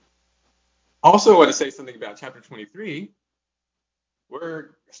Also, I want to say something about chapter 23. We're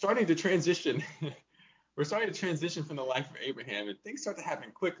starting to transition. We're starting to transition from the life of Abraham, and things start to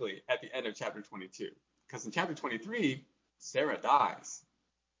happen quickly at the end of chapter 22. Because in chapter 23, Sarah dies.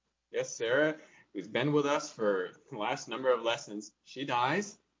 Yes, Sarah, who's been with us for the last number of lessons, she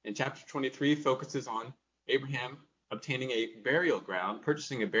dies. And chapter 23 focuses on Abraham obtaining a burial ground,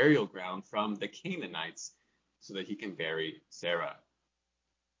 purchasing a burial ground from the Canaanites so that he can bury Sarah.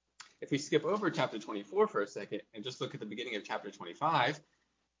 If we skip over chapter 24 for a second and just look at the beginning of chapter 25,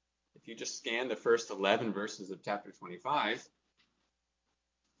 if you just scan the first 11 verses of chapter 25,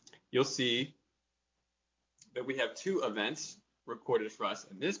 you'll see that we have two events recorded for us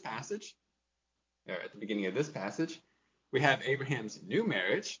in this passage, or at the beginning of this passage. We have Abraham's new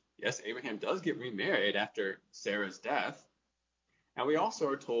marriage. Yes, Abraham does get remarried after Sarah's death. And we also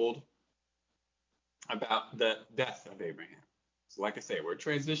are told about the death of Abraham. So like I say, we're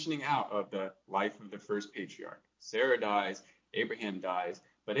transitioning out of the life of the first patriarch. Sarah dies, Abraham dies,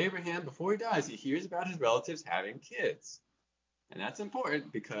 but Abraham, before he dies, he hears about his relatives having kids. And that's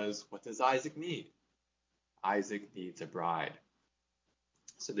important because what does Isaac need? Isaac needs a bride.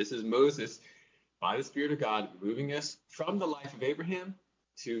 So this is Moses, by the Spirit of God, moving us from the life of Abraham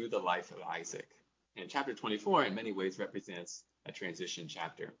to the life of Isaac. And chapter 24, in many ways, represents a transition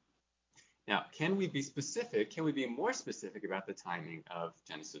chapter. Now, can we be specific? Can we be more specific about the timing of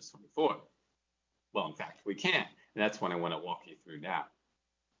Genesis 24? Well, in fact, we can. And that's what I want to walk you through now.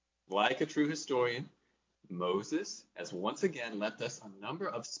 Like a true historian, Moses has once again left us a number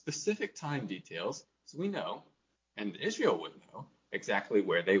of specific time details so we know, and Israel would know, exactly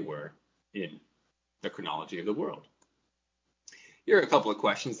where they were in the chronology of the world. Here are a couple of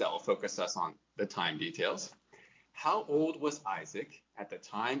questions that will focus us on the time details. How old was Isaac at the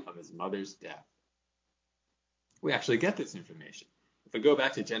time of his mother's death? We actually get this information. If we go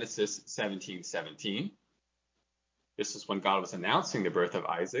back to Genesis 17:17, this is when God was announcing the birth of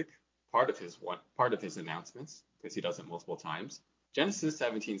Isaac, part of his announcements, because he does it multiple times. Genesis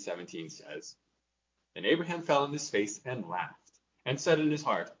 17:17 says, "Then Abraham fell on his face and laughed, and said in his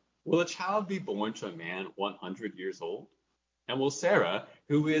heart, Will a child be born to a man 100 years old? And will Sarah,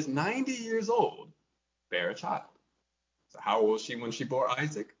 who is 90 years old, bear a child?" So how old was she when she bore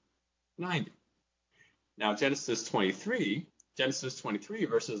Isaac? 90. Now Genesis 23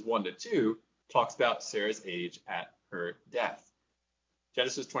 verses 1 to 2 talks about Sarah's age at her death.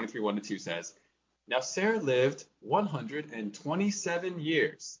 Genesis 23, 1 to 2 says, "Now Sarah lived 127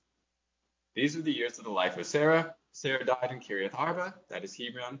 years. These are the years of the life of Sarah. Sarah died in Kiriath Arba, that is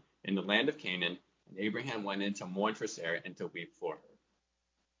Hebron, in the land of Canaan, and Abraham went in to mourn for Sarah and to weep for her."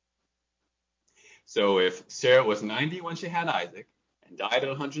 So if Sarah was 90 when she had Isaac and died at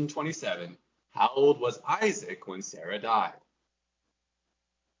 127, how old was Isaac when Sarah died?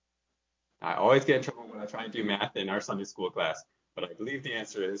 I always get in trouble when I try and do math in our Sunday school class, but I believe the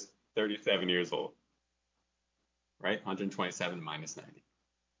answer is 37 years old, right? 127 minus 90.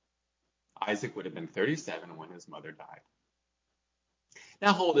 Isaac would have been 37 when his mother died.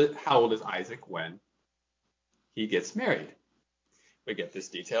 Now, how old is Isaac when he gets married? We get this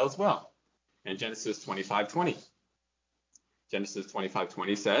detail as well in Genesis 25:20. Genesis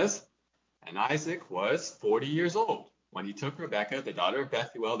 25:20 says, "And Isaac was 40 years old when he took Rebekah, the daughter of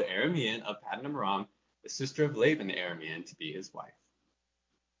Bethuel the Aramean of Paddan Aram, the sister of Laban the Aramean, to be his wife."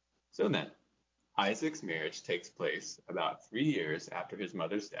 So then, Isaac's marriage takes place about 3 years after his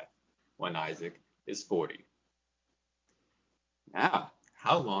mother's death, when Isaac is 40. Now,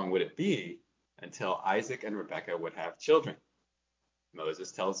 how long would it be until Isaac and Rebekah would have children?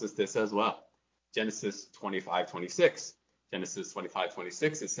 Moses tells us this as well. Genesis 25:26. Genesis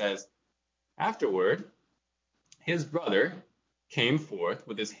 25:26, it says, "Afterward, his brother came forth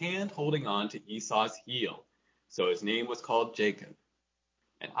with his hand holding on to Esau's heel. So his name was called Jacob.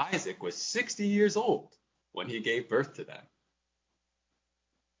 And Isaac was 60 years old when he gave birth to them."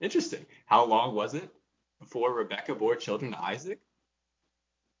 Interesting. How long was it before Rebekah bore children to Isaac?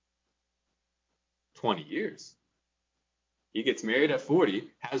 20 years. He gets married at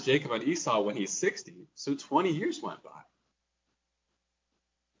 40, has Jacob and Esau when he's 60, so 20 years went by.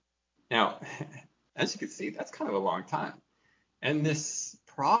 Now, as you can see, that's kind of a long time. And this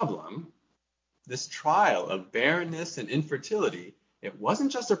problem, this trial of barrenness and infertility, it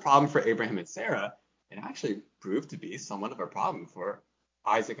wasn't just a problem for Abraham and Sarah, it actually proved to be somewhat of a problem for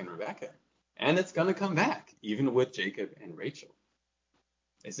Isaac and Rebekah. And it's going to come back, even with Jacob and Rachel.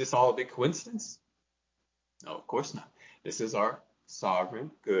 Is this all a big coincidence? No, of course not. This is our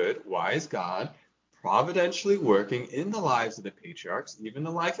sovereign, good, wise God providentially working in the lives of the patriarchs, even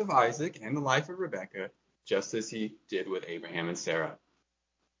the life of Isaac and the life of Rebekah, just as he did with Abraham and Sarah.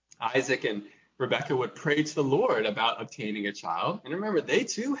 Isaac and Rebekah would pray to the Lord about obtaining a child. And remember, they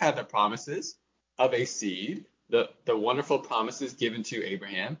too had the promises of a seed, the wonderful promises given to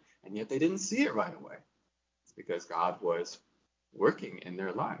Abraham, and yet they didn't see it right away. It's because God was working in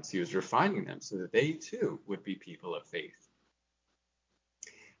their lives. He was refining them so that they too would be people of faith.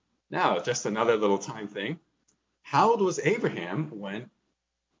 Now, just another little time thing. How old was Abraham when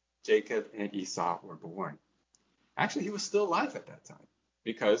Jacob and Esau were born? Actually, he was still alive at that time,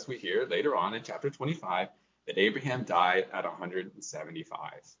 because we hear later on in chapter 25 that Abraham died at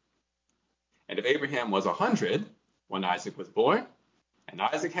 175. And if Abraham was 100 when Isaac was born, and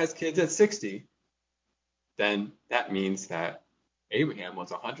Isaac has kids at 60, then that means that Abraham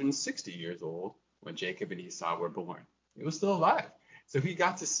was 160 years old when Jacob and Esau were born. He was still alive. So he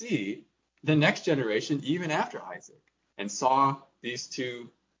got to see the next generation even after Isaac, and saw these two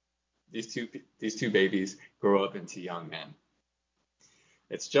babies grow up into young men.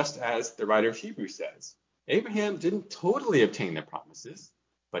 It's just as the writer of Hebrews says, Abraham didn't totally obtain the promises,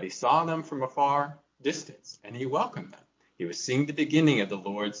 but he saw them from a far distance, and he welcomed them. He was seeing the beginning of the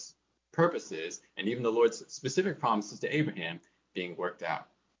Lord's purposes, and even the Lord's specific promises to Abraham being worked out.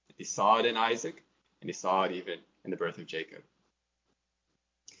 He saw it in Isaac, and he saw it even in the birth of Jacob.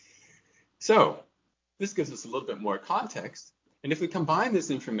 So this gives us a little bit more context. And if we combine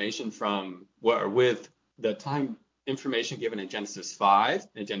this information with the time information given in Genesis 5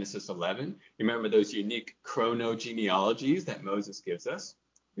 and Genesis 11, remember those unique chronogenealogies that Moses gives us,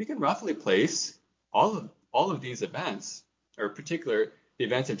 we can roughly place all of these events, or in particular the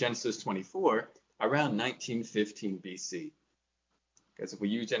events of Genesis 24, around 1915 BC. Because if we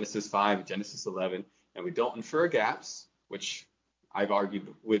use Genesis 5 and Genesis 11 and we don't infer gaps, which I've argued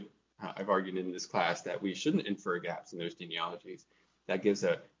in this class that we shouldn't infer gaps in those genealogies, that gives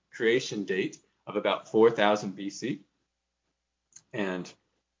a creation date of about 4000 BC. And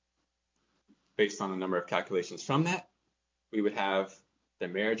based on a number of calculations from that, we would have the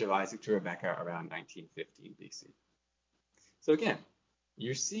marriage of Isaac to Rebekah around 1915 BC. So again,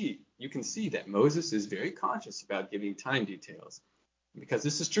 you can see that Moses is very conscious about giving time details, because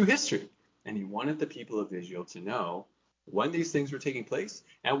this is true history, and he wanted the people of Israel to know when these things were taking place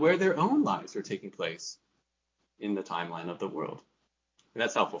and where their own lives were taking place in the timeline of the world. And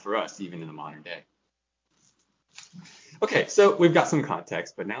that's helpful for us even in the modern day. Okay, so we've got some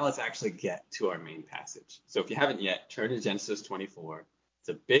context, but now let's actually get to our main passage. So if you haven't yet, turn to Genesis 24. It's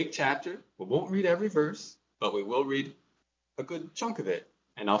a big chapter. We won't read every verse, but we will read a good chunk of it,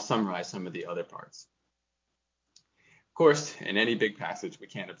 and I'll summarize some of the other parts. Of course, in any big passage, we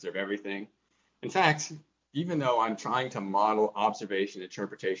can't observe everything. In fact, even though I'm trying to model observation,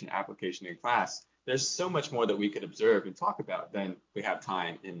 interpretation, application in class, there's so much more that we could observe and talk about than we have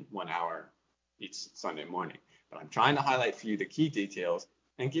time in 1 hour each Sunday morning. But I'm trying to highlight for you the key details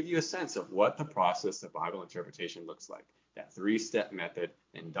and give you a sense of what the process of Bible interpretation looks like. That 3-step method,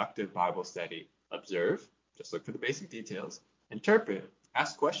 inductive Bible study: observe, just look for the basic details; interpret,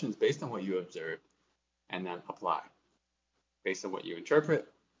 ask questions based on what you observed; and then apply. Based on what you interpret,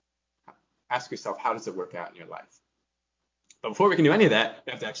 ask yourself, how does it work out in your life? But before we can do any of that,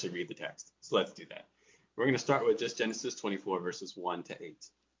 we have to actually read the text. So let's do that. We're going to start with just Genesis 24, verses 1 to 8.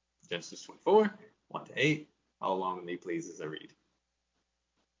 Genesis 24, 1 to 8. Follow along with me, please, as I read.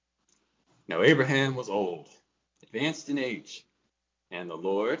 Now Abraham was old, advanced in age, and the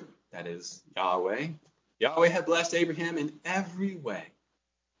Lord, that is Yahweh had blessed Abraham in every way.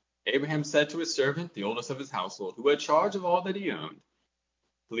 Abraham said to his servant, the oldest of his household, who had charge of all that he owned,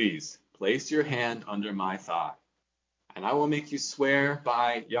 "Please place your hand under my thigh, and I will make you swear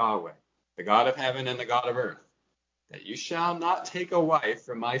by Yahweh, the God of heaven and the God of earth, that you shall not take a wife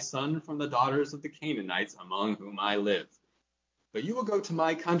for my son from the daughters of the Canaanites among whom I live. But you will go to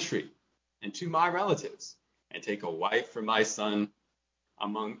my country and to my relatives, and take a wife for my son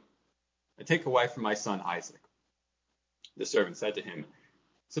Isaac." The servant said to him,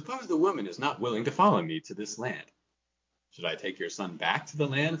 "Suppose the woman is not willing to follow me to this land. Should I take your son back to the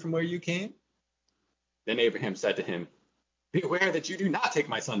land from where you came?" Then Abraham said to him, "Be aware that you do not take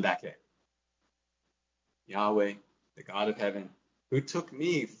my son back there. Yahweh, the God of heaven, who took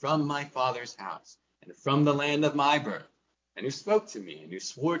me from my father's house and from the land of my birth, and who spoke to me and who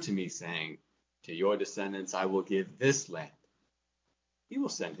swore to me, saying, 'To your descendants I will give this land,' he will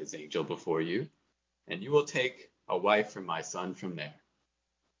send his angel before you, and you will take a wife for my son from there.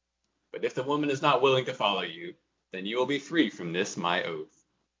 But if the woman is not willing to follow you, then you will be free from this my oath.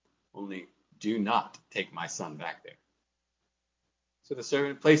 Only do not take my son back there." So the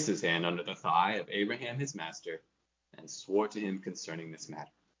servant placed his hand under the thigh of Abraham his master, and swore to him concerning this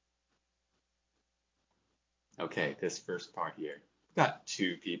matter. Okay, this first part here. Got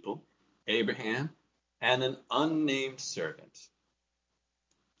two people, Abraham and an unnamed servant.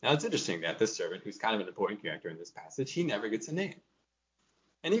 Now it's interesting that this servant, who's kind of an important character in this passage, he never gets a name.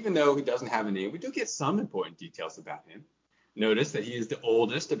 And even though he doesn't have a name, we do get some important details about him. Notice that he is the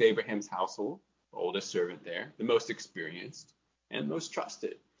oldest of Abraham's household, the oldest servant there, the most experienced and most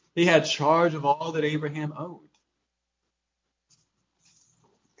trusted. He had charge of all that Abraham owned.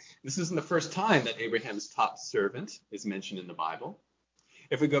 This isn't the first time that Abraham's top servant is mentioned in the Bible.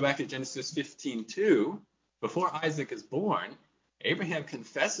 If we go back to Genesis 15:2, before Isaac is born, Abraham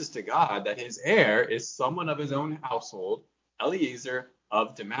confesses to God that his heir is someone of his own household, Eliezer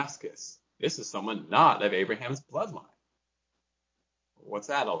of Damascus. This is someone not of Abraham's bloodline. What's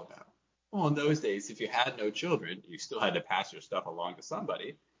that all about? Well, in those days, if you had no children, you still had to pass your stuff along to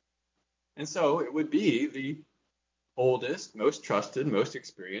somebody. And so it would be the oldest, most trusted, most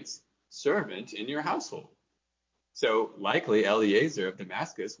experienced servant in your household. So likely Eliezer of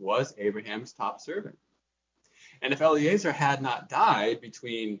Damascus was Abraham's top servant. And if Eliezer had not died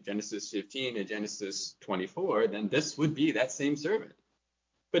between Genesis 15 and Genesis 24, then this would be that same servant.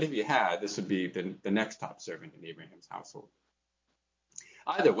 But if he had, this would be the next top servant in Abraham's household.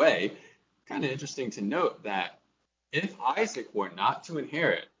 Either way, kind of interesting to note that if Isaac were not to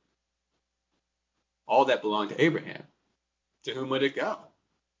inherit all that belonged to Abraham, to whom would it go?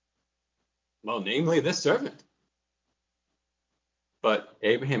 Well, namely this servant. But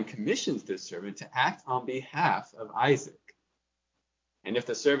Abraham commissions this servant to act on behalf of Isaac. And if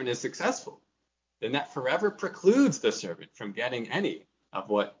the servant is successful, then that forever precludes the servant from getting any of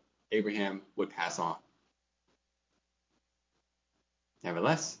what Abraham would pass on.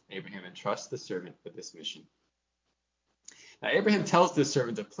 Nevertheless, Abraham entrusts the servant with this mission. Now, Abraham tells this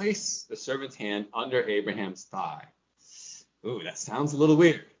servant to place the servant's hand under Abraham's thigh. Ooh, that sounds a little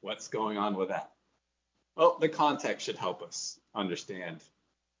weird. What's going on with that? Well, the context should help us understand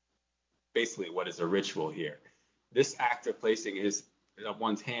basically what is a ritual here. This act of placing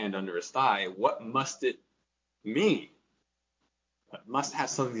one's hand under his thigh, what must it mean? It must have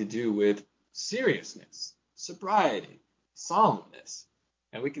something to do with seriousness, sobriety, solemnness.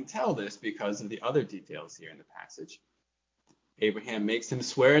 And we can tell this because of the other details here in the passage. Abraham makes him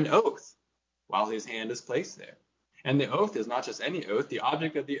swear an oath while his hand is placed there. And the oath is not just any oath. The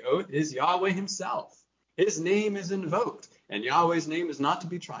object of the oath is Yahweh himself. His name is invoked, and Yahweh's name is not to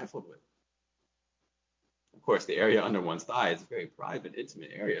be trifled with. Of course, the area under one's thigh is a very private,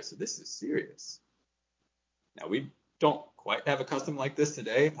 intimate area, so this is serious. Now, we don't quite have a custom like this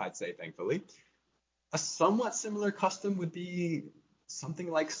today, I'd say, thankfully. A somewhat similar custom would be something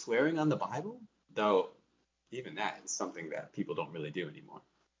like swearing on the Bible, though even that is something that people don't really do anymore.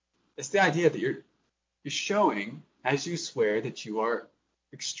 It's the idea that you're showing, as you swear, that you are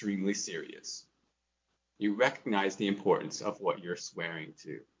extremely serious. You recognize the importance of what you're swearing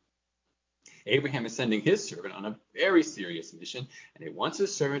to. Abraham is sending his servant on a very serious mission, and he wants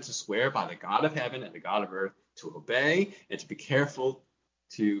his servant to swear by the God of heaven and the God of earth to obey and to be careful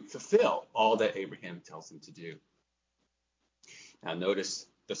to fulfill all that Abraham tells him to do. Now notice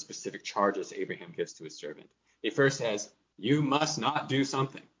the specific charges Abraham gives to his servant. He first says, you must not do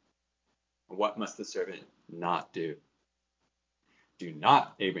something. What must the servant not do? Do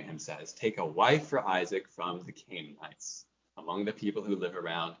not, Abraham says, take a wife for Isaac from the Canaanites, among the people who live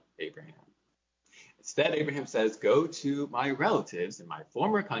around Abraham. Instead, Abraham says, go to my relatives in my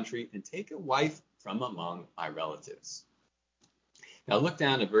former country and take a wife from among my relatives. Now look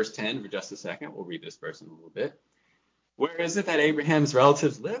down at verse 10 for just a second. We'll read this verse in a little bit. Where is it that Abraham's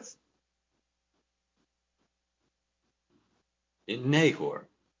relatives live? In Nahor,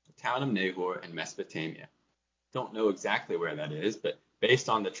 the town of Nahor in Mesopotamia. Don't know exactly where that is, but based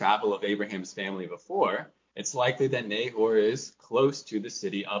on the travel of Abraham's family before, it's likely that Nahor is close to the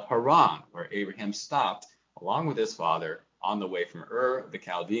city of Haran, where Abraham stopped along with his father on the way from Ur of the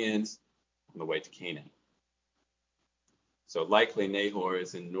Chaldeans on the way to Canaan. So likely Nahor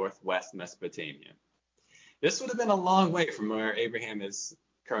is in northwest Mesopotamia. This would have been a long way from where Abraham is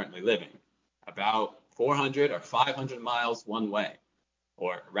currently living, about 400 or 500 miles one way,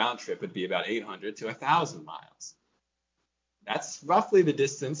 or a round trip would be about 800 to 1,000 miles. That's roughly the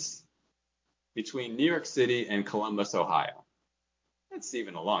distance between New York City and Columbus, Ohio. That's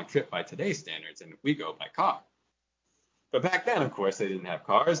even a long trip by today's standards, and we go by car. But back then, of course, they didn't have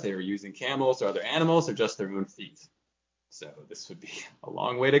cars. They were using camels or other animals or just their own feet. So this would be a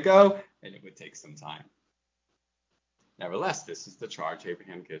long way to go, and it would take some time. Nevertheless, this is the charge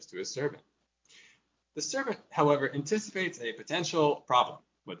Abraham gives to his servant. The servant, however, anticipates a potential problem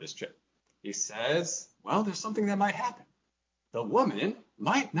with this trip. He says, well, there's something that might happen. The woman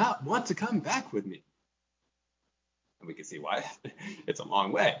might not want to come back with me. And we can see why it's a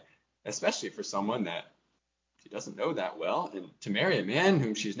long way, especially for someone that she doesn't know that well, and to marry a man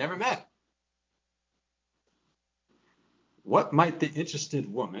whom she's never met. What might the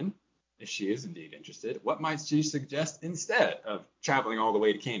interested woman, if she is indeed interested, what might she suggest instead of traveling all the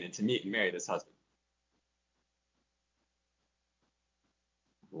way to Canaan to meet and marry this husband?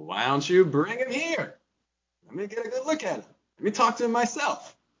 Why don't you bring him here? Let me get a good look at him. Let me talk to him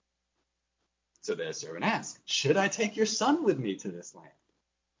myself. So the servant asked, should I take your son with me to this land?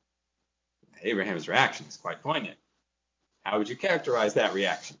 Abraham's reaction is quite poignant. How would you characterize that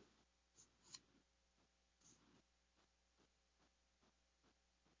reaction?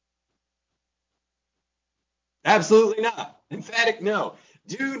 Absolutely not. Emphatic no.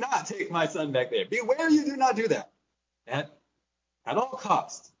 Do not take my son back there. Beware you do not do that. At all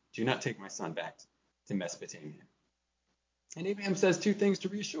costs, do not take my son back to Mesopotamia. And Abraham says two things to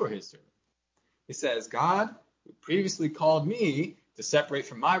reassure his servant. He says, God, who previously called me to separate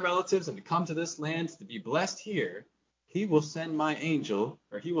from my relatives and to come to this land to be blessed here, he will send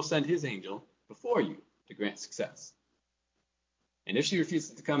his angel before you to grant success. And if she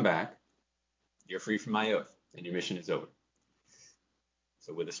refuses to come back, you're free from my oath, and your mission is over.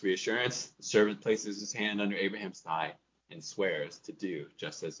 So with this reassurance, the servant places his hand under Abraham's thigh and swears to do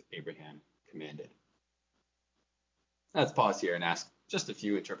just as Abraham commanded. Let's pause here and ask just a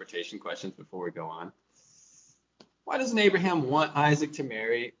few interpretation questions before we go on. Why doesn't Abraham want Isaac to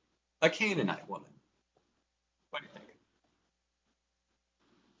marry a Canaanite woman? What do you think?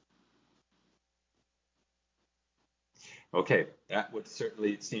 Okay, that would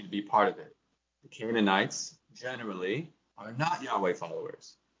certainly seem to be part of it. The Canaanites generally are not Yahweh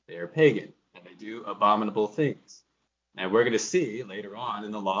followers. They are pagan, and they do abominable things. And we're going to see later on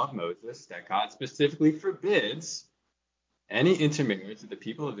in the law of Moses that God specifically forbids any intermarriage of the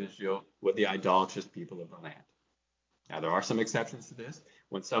people of Israel with the idolatrous people of the land. Now, there are some exceptions to this.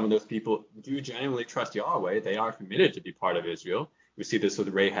 When some of those people do genuinely trust Yahweh, they are permitted to be part of Israel. We see this with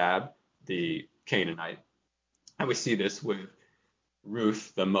Rahab, the Canaanite, and we see this with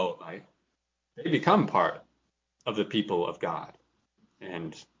Ruth, the Moabite. They become part of the people of God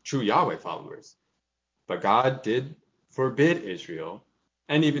and true Yahweh followers. But God did forbid Israel,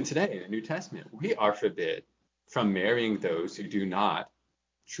 and even today in the New Testament, we are forbid from marrying those who do not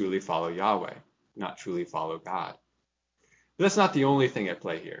truly follow Yahweh, not truly follow God. But that's not the only thing at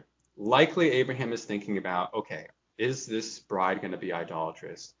play here. Likely Abraham is thinking about, okay, is this bride going to be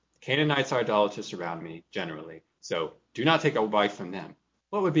idolatrous? Canaanites are idolatrous around me, generally, so do not take a wife from them.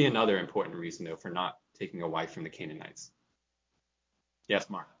 What would be another important reason, though, for not taking a wife from the Canaanites? Yes,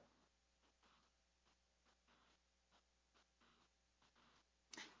 Mark.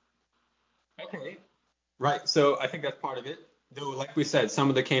 Okay. Right. So I think that's part of it. Though, like we said, some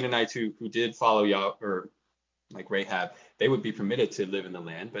of the Canaanites who did follow Yah, or like Rahab, they would be permitted to live in the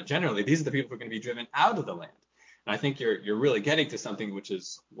land. But generally, these are the people who are going to be driven out of the land. And I think you're really getting to something which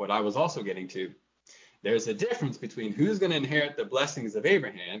is what I was also getting to. There's a difference between who's going to inherit the blessings of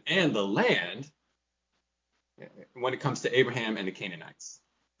Abraham and the land when it comes to Abraham and the Canaanites.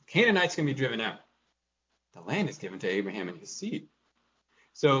 The Canaanites can be driven out. The land is given to Abraham and his seed.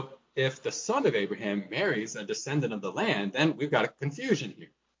 So if the son of Abraham marries a descendant of the land, then we've got a confusion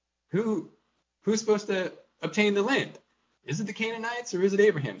here. Who's supposed to obtain the land? Is it the Canaanites or is it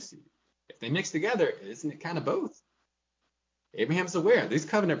Abraham's seed? If they mix together, isn't it kind of both? Abraham's aware these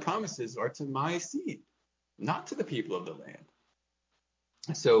covenant promises are to my seed, not to the people of the land.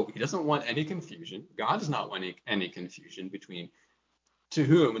 So he doesn't want any confusion. God does not want any confusion between to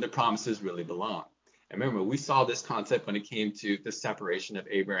whom the promises really belong. And remember, we saw this concept when it came to the separation of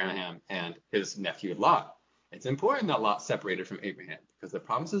Abraham and his nephew Lot. It's important that Lot separated from Abraham because the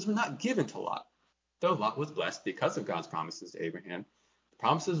promises were not given to Lot. Though Lot was blessed because of God's promises to Abraham, the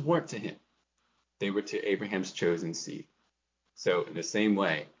promises weren't to him. They were to Abraham's chosen seed. So in the same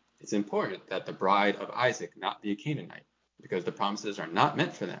way, it's important that the bride of Isaac not be a Canaanite because the promises are not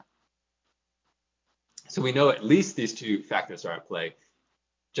meant for them. So we know at least these two factors are at play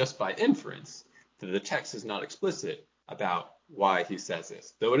just by inference. The text is not explicit about why he says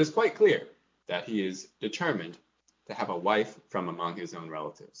this, though it is quite clear that he is determined to have a wife from among his own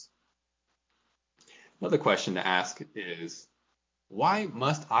relatives. Another question to ask is, why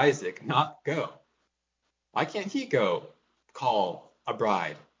must Isaac not go? Why can't he go call a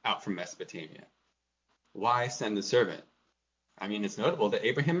bride out from Mesopotamia? Why send the servant? I mean, it's notable that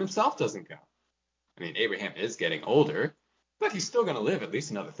Abraham himself doesn't go. I mean, Abraham is getting older, but he's still going to live at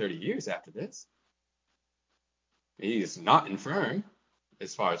least another 30 years after this. He is not infirm,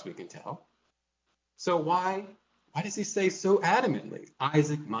 as far as we can tell. So why does he say so adamantly,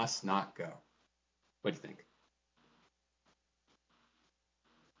 Isaac must not go? What do you think?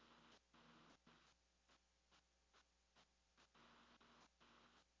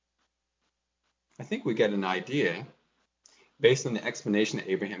 think we get an idea based on the explanation that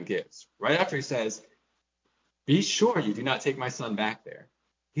Abraham gives. Right after he says, be sure you do not take my son back there,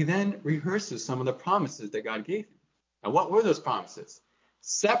 he then rehearses some of the promises that God gave him. And what were those promises?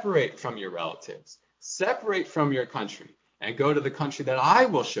 Separate from your relatives, separate from your country, and go to the country that I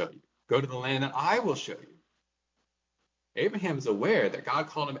will show you. Go to the land that I will show you. Abraham is aware that God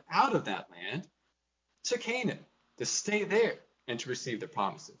called him out of that land to Canaan, to stay there and to receive the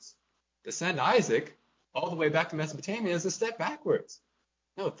promises. To send Isaac all the way back to Mesopotamia is a step backwards.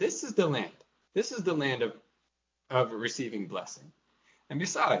 No, this is the land. This is the land of receiving blessing. And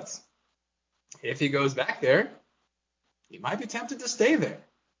besides, if he goes back there, he might be tempted to stay there.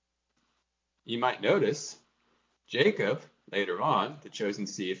 You might notice Jacob, later on, the chosen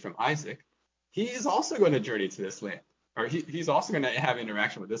seed from Isaac, he is also going to journey to this land. Or he's also going to have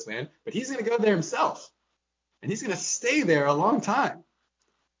interaction with this land, but he's going to go there himself. And he's going to stay there a long time.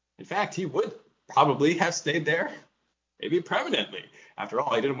 In fact, he would probably have stayed there, maybe permanently. After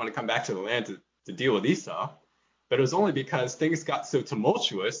all, he didn't want to come back to the land to deal with Esau. But it was only because things got so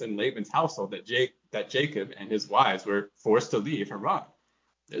tumultuous in Laban's household that Jacob and his wives were forced to leave Haran.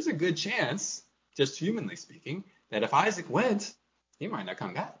 There's a good chance, just humanly speaking, that if Isaac went, he might not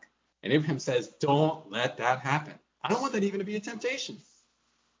come back. And Abraham says, don't let that happen. I don't want that even to be a temptation.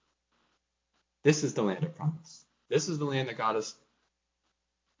 This is the land of promise. This is the land that God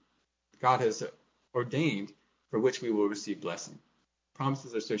has ordained for which we will receive blessing.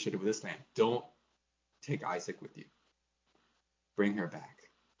 Promises are associated with this land. Don't take Isaac with you. Bring her back.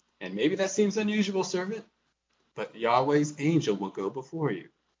 And maybe that seems unusual, servant, but Yahweh's angel will go before you,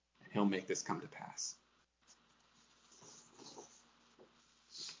 and he'll make this come to pass.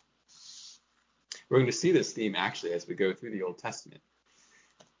 We're going to see this theme actually as we go through the Old Testament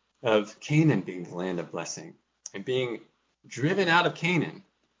of Canaan being the land of blessing and being driven out of Canaan.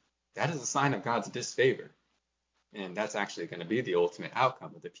 That is a sign of God's disfavor. And that's actually going to be the ultimate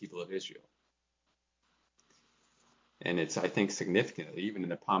outcome of the people of Israel. And it's, I think, significant, even in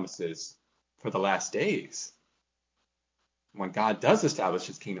the promises for the last days. When God does establish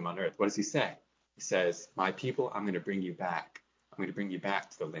his kingdom on earth, what does he say? He says, my people, I'm going to bring you back. I'm going to bring you back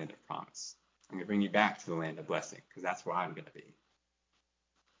to the land of promise. I'm going to bring you back to the land of blessing, because that's where I'm going to be.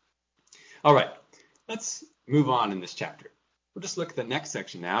 All right, let's move on in this chapter. We'll just look at the next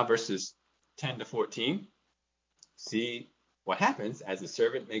section now, verses 10 to 14. See what happens as the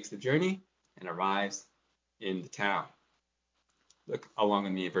servant makes the journey and arrives in the town. Look along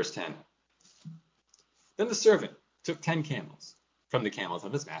with me at verse 10. Then the servant took 10 camels from the camels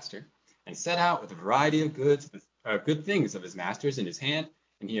of his master and set out with a variety of good things of his master's in his hand,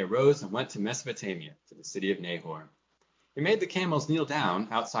 and he arose and went to Mesopotamia, to the city of Nahor. He made the camels kneel down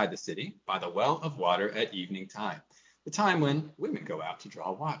outside the city by the well of water at evening time, the time when women go out to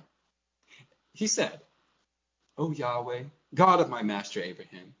draw water. He said, O Yahweh, God of my master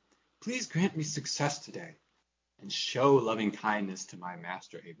Abraham, please grant me success today and show loving kindness to my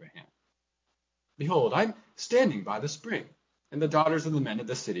master Abraham. Behold, I'm standing by the spring, and the daughters of the men of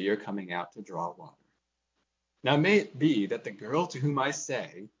the city are coming out to draw water. Now may it be that the girl to whom I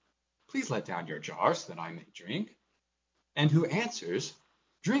say, please let down your jar so that I may drink, and who answers,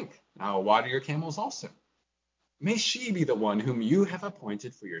 drink, and I will water your camels also. May she be the one whom you have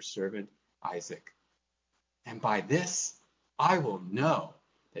appointed for your servant Isaac. And by this I will know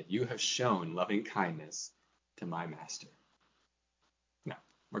that you have shown loving kindness to my master. Now,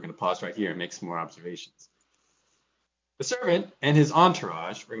 we're going to pause right here and make some more observations. The servant and his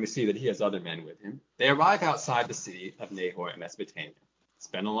entourage, we're going to see that he has other men with him. They arrive outside the city of Nahor in Mesopotamia. It's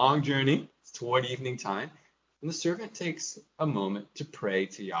been a long journey. It's toward evening time. And the servant takes a moment to pray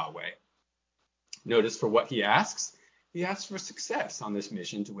to Yahweh. Notice for what he asks for success on this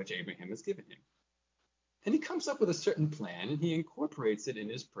mission to which Abraham has given him. And he comes up with a certain plan, and he incorporates it in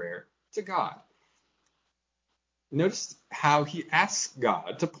his prayer to God. Notice how he asks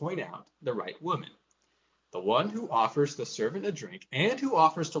God to point out the right woman, the one who offers the servant a drink and who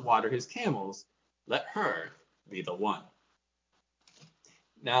offers to water his camels. Let her be the one.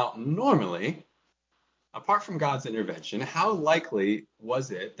 Now, normally, apart from God's intervention, how likely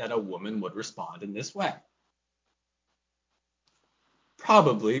was it that a woman would respond in this way?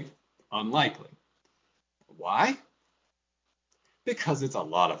 Probably unlikely. Why? Because it's a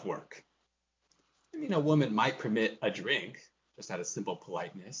lot of work. I mean, a woman might permit a drink, just out of simple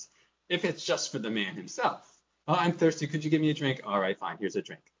politeness, if it's just for the man himself. Oh, I'm thirsty. Could you give me a drink? All right, fine. Here's a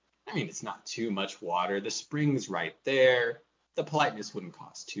drink. I mean, it's not too much water. The spring's right there. The politeness wouldn't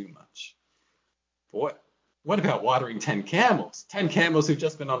cost too much. But what about watering 10 camels? 10 camels who've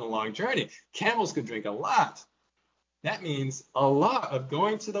just been on a long journey. Camels could drink a lot. That means a lot of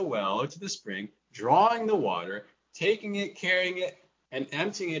going to the well or to the spring drawing the water, taking it, carrying it, and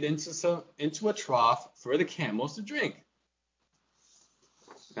emptying it into a trough for the camels to drink.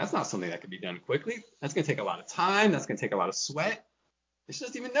 That's not something that can be done quickly. That's going to take a lot of time. That's going to take a lot of sweat. She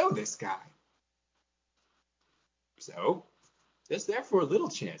doesn't even know this guy. So there's therefore little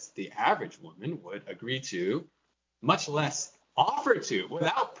chance the average woman would agree to, much less offer to,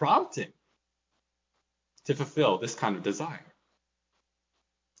 without prompting, to fulfill this kind of desire.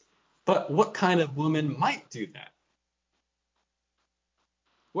 But what kind of woman might do that?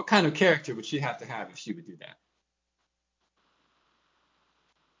 What kind of character would she have to have if she would do that?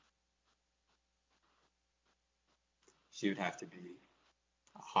 She would have to be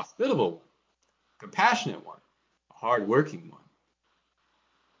a hospitable one, compassionate one, a hardworking one.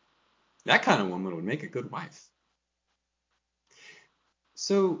 That kind of woman would make a good wife.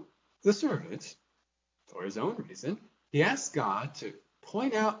 So the servant, for his own reason, he asked God to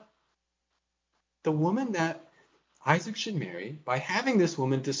point out the woman that Isaac should marry by having this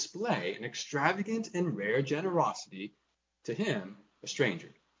woman display an extravagant and rare generosity to him, a stranger.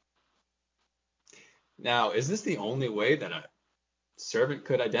 Now, is this the only way that a servant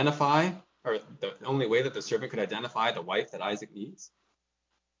could identify, or the only way that the servant could identify the wife that Isaac needs?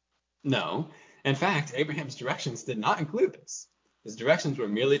 No. In fact, Abraham's directions did not include this. His directions were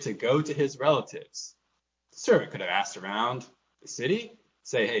merely to go to his relatives. The servant could have asked around the city,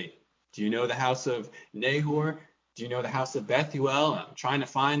 say, hey, do you know the house of Nahor? Do you know the house of Bethuel? I'm trying to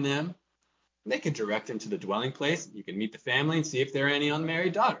find them. And they could direct him to the dwelling place. You can meet the family and see if there are any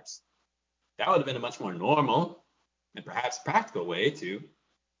unmarried daughters. That would have been a much more normal and perhaps practical way to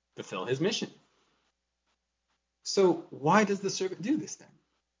fulfill his mission. So why does the servant do this then?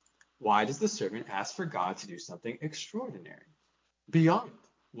 Why does the servant ask for God to do something extraordinary, beyond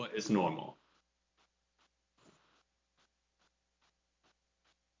what is normal?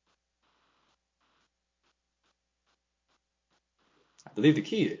 I believe the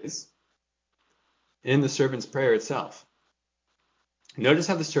key is in the servant's prayer itself. Notice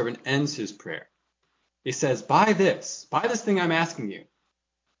how the servant ends his prayer. He says, by this thing I'm asking you,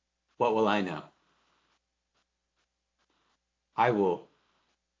 what will I know? I will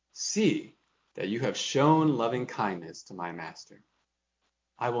see that you have shown loving kindness to my master.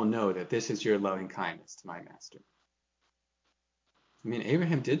 I will know that this is your loving kindness to my master. I mean,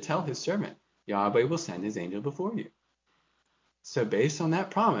 Abraham did tell his servant, Yahweh will send his angel before you. So based on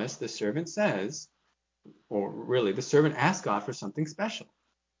that promise, the servant says, or really the servant asks God for something special.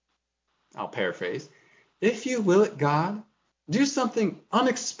 I'll paraphrase. If you will it, God, do something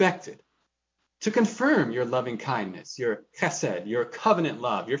unexpected to confirm your loving kindness, your chesed, your covenant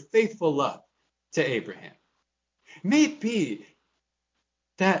love, your faithful love to Abraham. May it be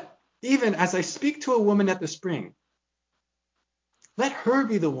that even as I speak to a woman at the spring, let her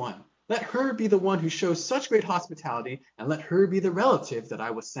be the one. Let her be the one who shows such great hospitality, and let her be the relative that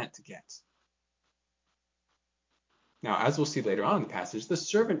I was sent to get. Now, as we'll see later on in the passage, the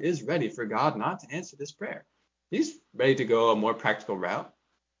servant is ready for God not to answer this prayer. He's ready to go a more practical route.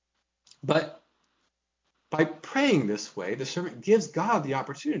 But by praying this way, the servant gives God the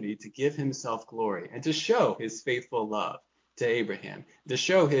opportunity to give himself glory and to show his faithful love to Abraham, to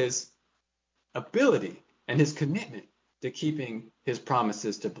show his ability and his commitment to keeping his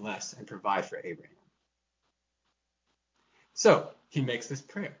promises to bless and provide for Abraham. So he makes this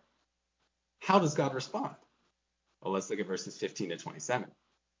prayer. How does God respond? Well, let's look at verses 15 to 27.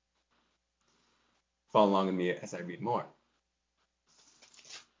 Follow along with me as I read more.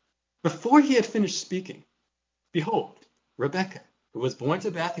 Before he had finished speaking, behold, Rebekah, who was born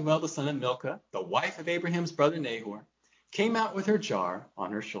to Bethuel the son of Milcah, the wife of Abraham's brother Nahor, came out with her jar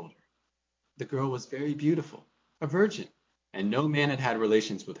on her shoulder. The girl was very beautiful, a virgin, and no man had had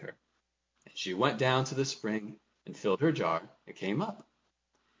relations with her. And she went down to the spring and filled her jar and came up.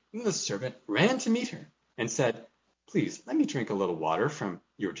 And the servant ran to meet her and said, please, let me drink a little water from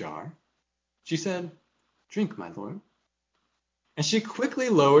your jar. She said, drink, my lord. And she quickly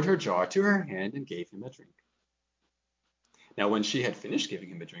lowered her jar to her hand and gave him a drink. Now when she had finished giving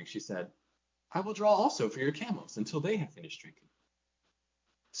him a drink, she said, I will draw also for your camels until they have finished drinking.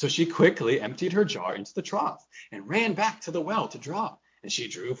 So she quickly emptied her jar into the trough and ran back to the well to draw, and she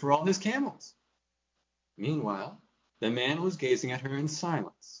drew for all his camels. Meanwhile, the man was gazing at her in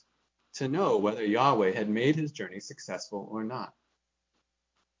silence to know whether Yahweh had made his journey successful or not.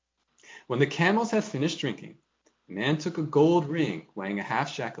 When the camels had finished drinking, the man took a gold ring weighing a half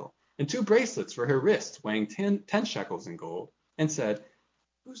shekel and 2 bracelets for her wrists weighing 10 shekels in gold, and said,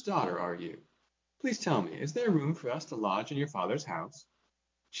 whose daughter are you? Please tell me, is there room for us to lodge in your father's house?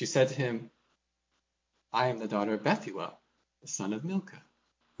 She said to him, I am the daughter of Bethuel, the son of Milcah,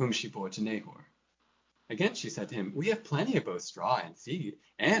 whom she bore to Nahor. Again she said to him, we have plenty of both straw and feed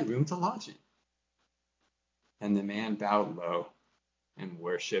and room to lodge in. And the man bowed low and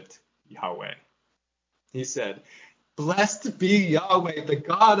worshipped Yahweh. He said, blessed be Yahweh, the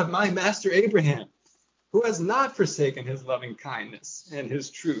God of my master Abraham, who has not forsaken his loving kindness and his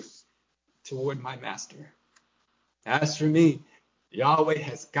truth toward my master. As for me, Yahweh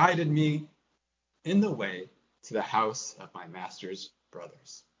has guided me in the way to the house of my master's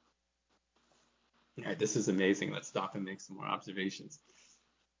brothers. All right, this is amazing. Let's stop and make some more observations.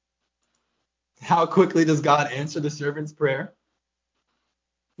 How quickly does God answer the servant's prayer?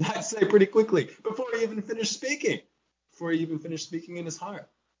 I'd say pretty quickly, before he even finished speaking in his heart.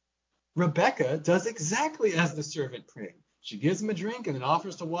 Rebecca does exactly as the servant prayed. She gives him a drink and then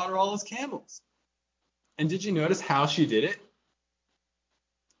offers to water all his camels. And did you notice how she did it?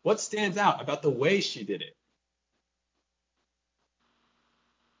 What stands out about the way she did it?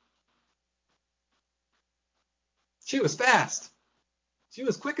 She was fast. She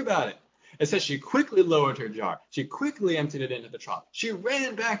was quick about it. It says she quickly lowered her jar. She quickly emptied it into the trough. She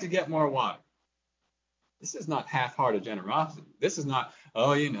ran back to get more water. This is not half-hearted generosity. This is not,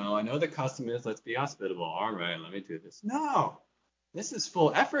 oh, I know the custom is let's be hospitable. All right, let me do this. No, this is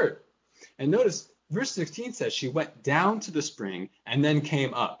full effort. And notice verse 16 says she went down to the spring and then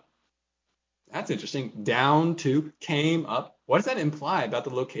came up. That's interesting. Down to, came up. What does that imply about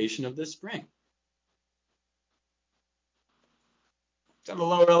the location of this spring? It's at a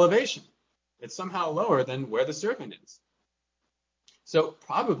lower elevation. It's somehow lower than where the servant is. So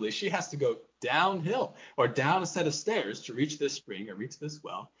probably she has to go downhill or down a set of stairs to reach this spring or reach this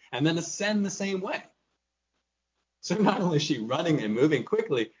well, and then ascend the same way. So not only is she running and moving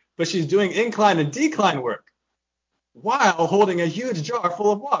quickly, but she's doing incline and decline work while holding a huge jar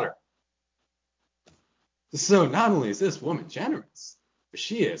full of water. So not only is this woman generous, but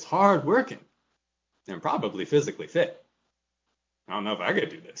she is hardworking and probably physically fit. I don't know if I could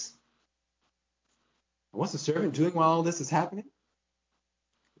do this. What's the servant doing while all this is happening?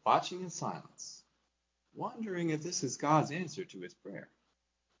 Watching in silence, wondering if this is God's answer to his prayer.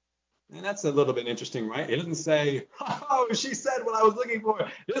 And that's a little bit interesting, right? It doesn't say, oh, she said what I was looking for.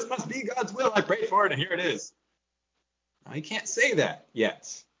 This must be God's will. I prayed for it, and here it is. Now, he can't say that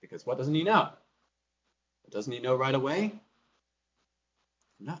yet, because what doesn't he know? Doesn't he know right away?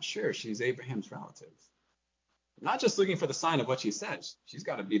 I'm not sure she's Abraham's relative. I'm not just looking for the sign of what she says. She's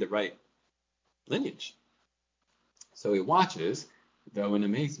got to be the right lineage. So he watches, though in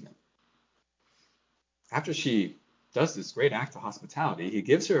amazement. After she does this great act of hospitality, he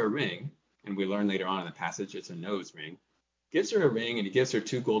gives her a ring, and we learn later on in the passage it's a nose ring. Gives her a ring, and he gives her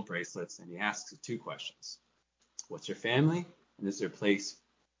 2 gold bracelets, and he asks 2 questions. What's your family? And is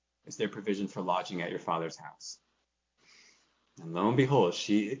there provision for lodging at your father's house? And lo and behold,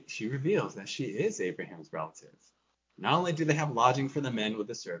 she reveals that she is Abraham's relative. Not only do they have lodging for the men with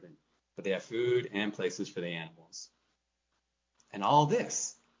the servant, but they have food and places for the animals. And all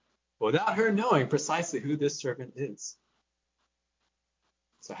this without her knowing precisely who this servant is.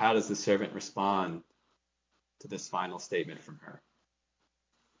 So how does the servant respond to this final statement from her?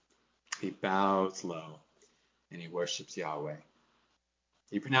 He bows low and he worships Yahweh.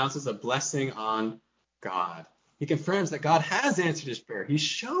 He pronounces a blessing on God. He confirms that God has answered his prayer. He's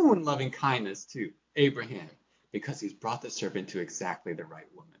shown loving kindness to Abraham because he's brought the servant to exactly the right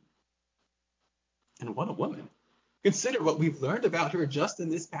woman. And what a woman. Consider what we've learned about her just in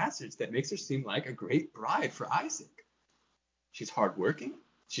this passage that makes her seem like a great bride for Isaac. She's hardworking.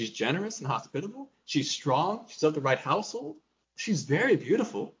 She's generous and hospitable. She's strong. She's of the right household. She's very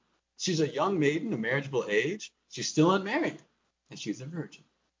beautiful. She's a young maiden of marriageable age. She's still unmarried. And she's a virgin.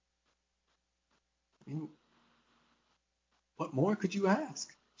 I mean, what more could you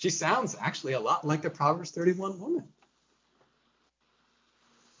ask? She sounds actually a lot like the Proverbs 31 woman.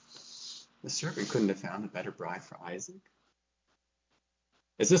 The servant couldn't have found a better bride for Isaac.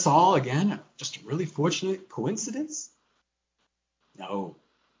 Is this all, again, just a really fortunate coincidence? No.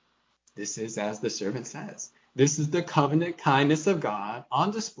 This is as the servant says. This is the covenant kindness of God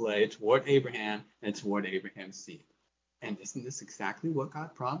on display toward Abraham and toward Abraham's seed. And isn't this exactly what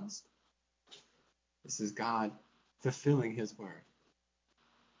God promised? This is God fulfilling his word,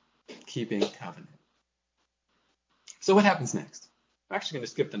 keeping covenant. So what happens next? I'm actually going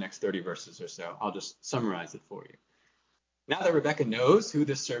to skip the next 30 verses or so. I'll just summarize it for you. Now that Rebekah knows who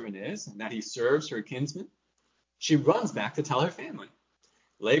this servant is and that he serves her kinsman, she runs back to tell her family.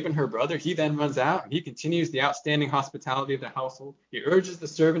 Laban, her brother, he then runs out and he continues the outstanding hospitality of the household. He urges the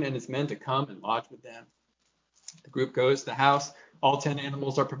servant and his men to come and lodge with them. The group goes to the house. All 10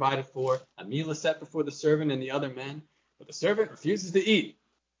 animals are provided for. A meal is set before the servant and the other men, but the servant refuses to eat.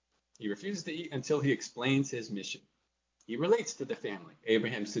 He refuses to eat until he explains his mission. He relates to the family,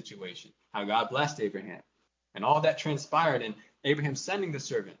 Abraham's situation, how God blessed Abraham, and all that transpired in Abraham sending the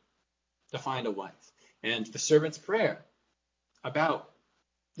servant to find a wife, and the servant's prayer about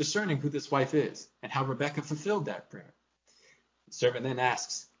discerning who this wife is, and how Rebekah fulfilled that prayer. The servant then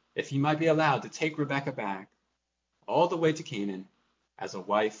asks if he might be allowed to take Rebekah back all the way to Canaan as a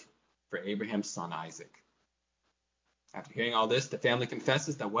wife for Abraham's son Isaac. After hearing all this, the family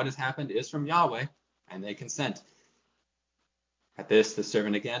confesses that what has happened is from Yahweh, and they consent. At this, the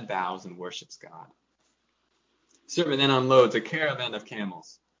servant again bows and worships God. The servant then unloads a caravan of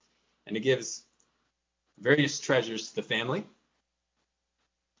camels, and he gives various treasures to the family.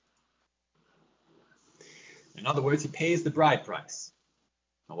 In other words, he pays the bride price.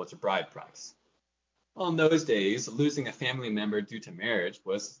 Now, what's a bride price? Well, in those days, losing a family member due to marriage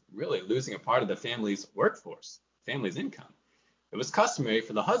was really losing a part of the family's workforce, family's income. It was customary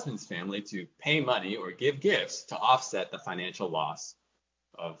for the husband's family to pay money or give gifts to offset the financial loss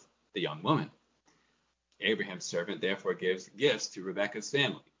of the young woman. Abraham's servant therefore gives gifts to Rebekah's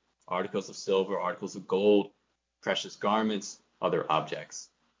family, articles of silver, articles of gold, precious garments, other objects.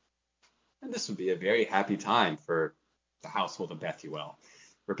 And this would be a very happy time for the household of Bethuel.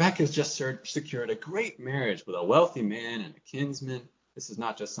 Rebekah has just secured a great marriage with a wealthy man and a kinsman. This is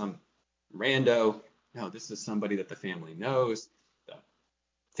not just some rando. No, this is somebody that the family knows. The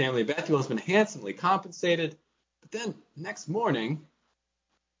family of Bethuel has been handsomely compensated. But then next morning,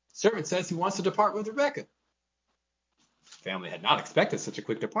 the servant says he wants to depart with Rebekah. The family had not expected such a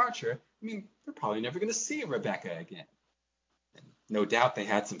quick departure. I mean, they're probably never going to see Rebekah again. And no doubt they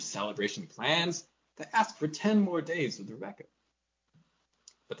had some celebration plans to ask for 10 more days with Rebekah.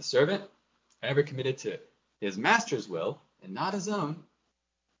 But the servant, ever committed to his master's will and not his own,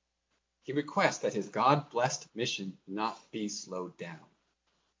 he requests that his God-blessed mission not be slowed down.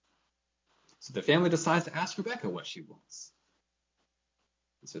 So the family decides to ask Rebekah what she wants.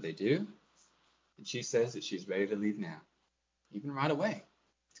 And so they do. And she says that she's ready to leave now, even right away,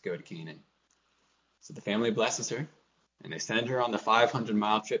 to go to Canaan. So the family blesses her, and they send her on the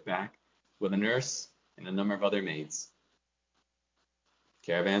 500-mile trip back with a nurse and a number of other maids.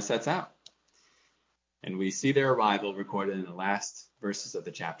 Caravan sets out, and we see their arrival recorded in the last verses of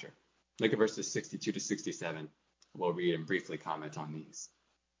the chapter. Look at verses 62 to 67. We'll read and briefly comment on these.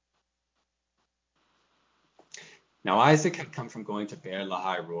 Now Isaac had come from going to Beer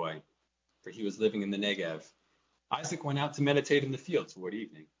Lahai Roi, for he was living in the Negev. Isaac went out to meditate in the field toward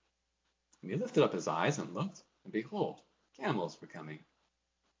evening. And he lifted up his eyes and looked, and behold, camels were coming.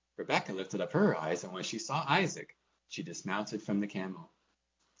 Rebekah lifted up her eyes, and when she saw Isaac, she dismounted from the camel.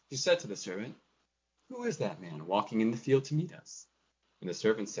 She said to the servant, "Who is that man walking in the field to meet us?" And the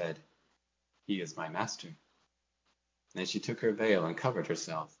servant said, "He is my master." Then she took her veil and covered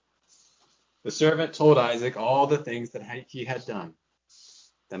herself. The servant told Isaac all the things that he had done.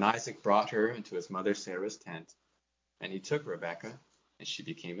 Then Isaac brought her into his mother Sarah's tent, and he took Rebekah, and she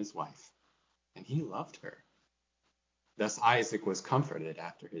became his wife, and he loved her. Thus Isaac was comforted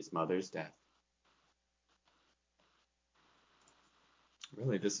after his mother's death.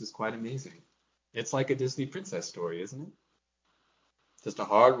 Really, this is quite amazing. It's like a Disney princess story, isn't it? Just a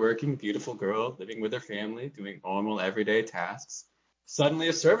hard-working, beautiful girl living with her family, doing normal, everyday tasks. Suddenly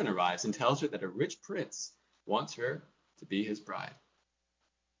a servant arrives and tells her that a rich prince wants her to be his bride.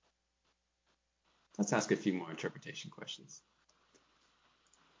 Let's ask a few more interpretation questions.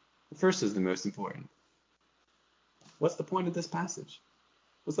 The first is the most important. What's the point of this passage?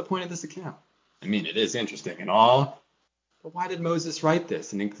 What's the point of this account? I mean, it is interesting and all, but why did Moses write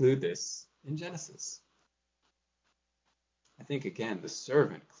this and include this in Genesis? I think, again, the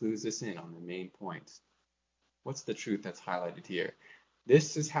servant clues us in on the main point. What's the truth that's highlighted here?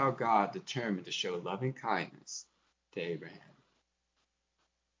 This is how God determined to show loving kindness to Abraham.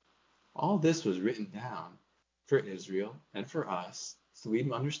 All this was written down for Israel and for us so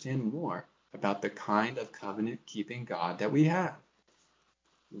we'd understand more about the kind of covenant-keeping God that we have.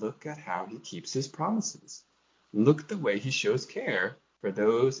 Look at how he keeps his promises. Look at the way he shows care for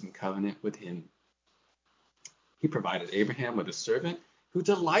those in covenant with him. He provided Abraham with a servant who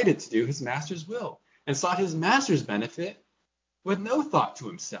delighted to do his master's will and sought his master's benefit with no thought to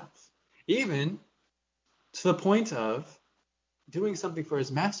himself, even to the point of doing something for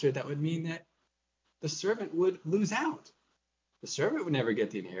his master that would mean that the servant would lose out. The servant would never get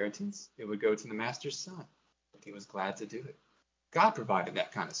the inheritance. It would go to the master's son, but he was glad to do it. God provided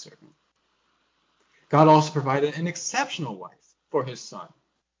that kind of servant. God also provided an exceptional wife for his son,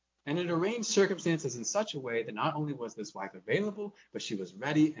 and it arranged circumstances in such a way that not only was this wife available, but she was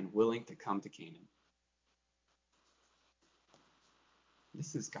ready and willing to come to Canaan.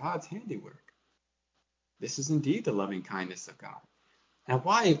 This is God's handiwork. This is indeed the loving kindness of God. And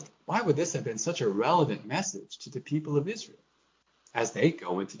why would this have been such a relevant message to the people of Israel as they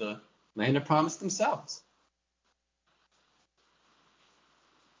go into the land of promise themselves?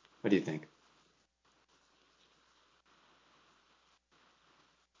 What do you think?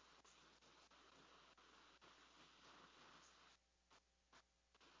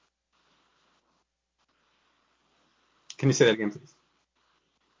 Can you say that again, please?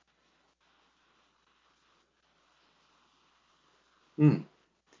 Mm,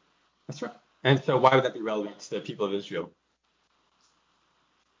 that's right. And so why would that be relevant to the people of Israel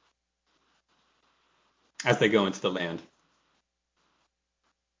as they go into the land?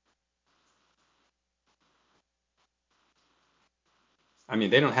 I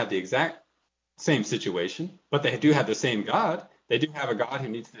mean, they don't have the exact same situation, but they do have the same God. They do have a God who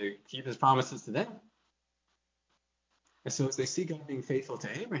needs to keep his promises to them. And so as they see God being faithful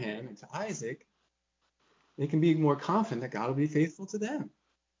to Abraham and to Isaac, they can be more confident that God will be faithful to them.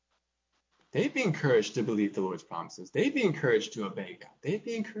 They'd be encouraged to believe the Lord's promises. They'd be encouraged to obey God. They'd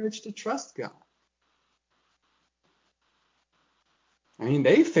be encouraged to trust God. I mean,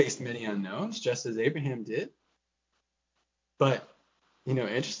 they faced many unknowns, just as Abraham did. But,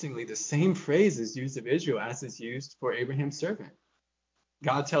 interestingly, the same phrase is used of Israel as is used for Abraham's servant.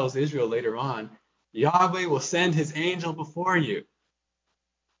 God tells Israel later on, Yahweh will send his angel before you.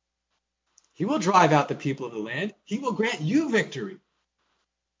 He will drive out the people of the land. He will grant you victory.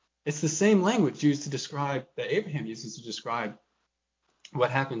 It's the same language used to describe, that Abraham uses to describe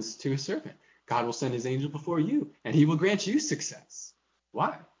what happens to his servant. God will send his angel before you, and he will grant you success.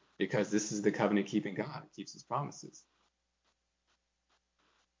 Why? Because this is the covenant-keeping God who keeps his promises.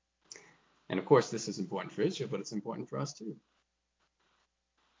 And of course, this is important for Israel, but it's important for us too.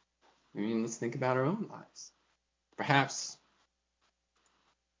 I mean, let's think about our own lives. Perhaps,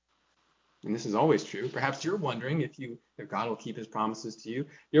 and this is always true, perhaps you're wondering if God will keep his promises to you.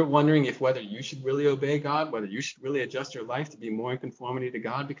 You're wondering if whether you should really obey God, whether you should really adjust your life to be more in conformity to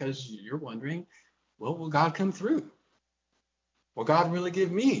God, because you're wondering, well, will God come through? Will God really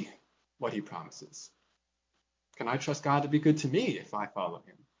give me what he promises? Can I trust God to be good to me if I follow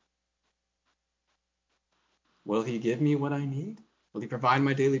him? Will he give me what I need? Will he provide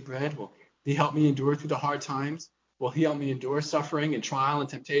my daily bread? Will he help me endure through the hard times? Will he help me endure suffering and trial and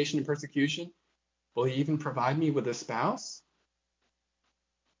temptation and persecution? Will he even provide me with a spouse?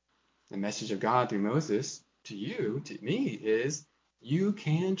 The message of God through Moses to you, to me, is you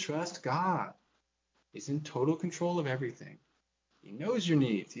can trust God. He's in total control of everything. He knows your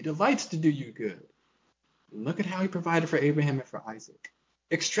needs. He delights to do you good. And look at how he provided for Abraham and for Isaac.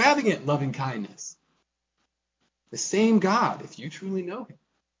 Extravagant loving kindness. The same God, if you truly know him,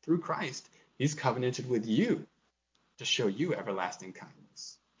 through Christ, he's covenanted with you to show you everlasting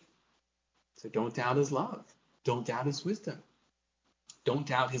kindness. So don't doubt his love. Don't doubt his wisdom. Don't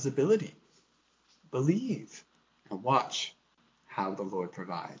doubt his ability. Believe and watch how the Lord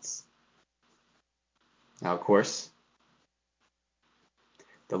provides. Now, of course,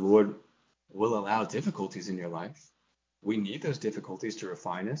 the Lord will allow difficulties in your life. We need those difficulties to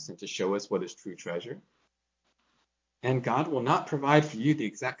refine us and to show us what is true treasure. And God will not provide for you the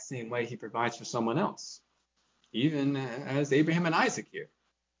exact same way he provides for someone else, even as Abraham and Isaac here.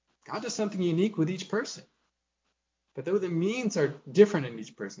 God does something unique with each person. But though the means are different in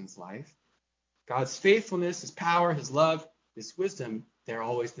each person's life, God's faithfulness, his power, his love, his wisdom, they're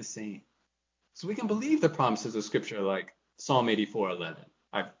always the same. So we can believe the promises of Scripture like Psalm 84:11.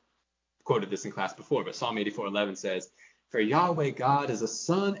 I've quoted this in class before, but Psalm 84:11 says, "For Yahweh God is a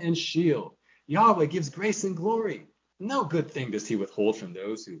sun and shield. Yahweh gives grace and glory. No good thing does he withhold from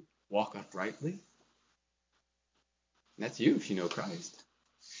those who walk uprightly." And that's you if you know Christ.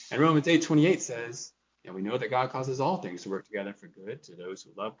 And Romans 8:28 says, and we know that God causes all things to work together for good to those who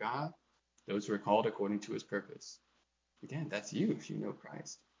love God, those who are called according to his purpose. Again, that's you if you know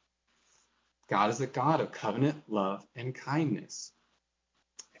Christ. God is a God of covenant, love, and kindness.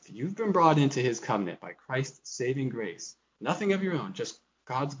 If you've been brought into his covenant by Christ's saving grace, nothing of your own, just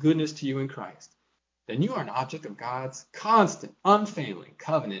God's goodness to you in Christ, then you are an object of God's constant, unfailing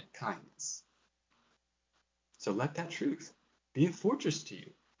covenant kindness. So let that truth be a fortress to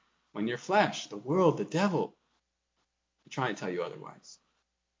you when your flesh, the world, the devil, try and tell you otherwise.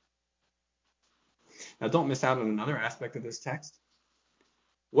 Now, don't miss out on another aspect of this text.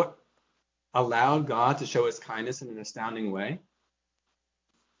 What allowed God to show his kindness in an astounding way?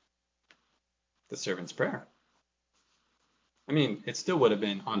 The servant's prayer. I mean, it still would have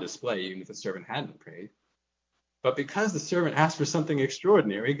been on display even if the servant hadn't prayed. But because the servant asked for something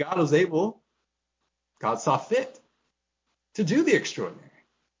extraordinary, God saw fit to do the extraordinary.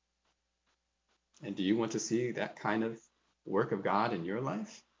 And do you want to see that kind of work of God in your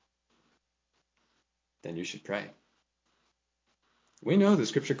life? Then you should pray. We know the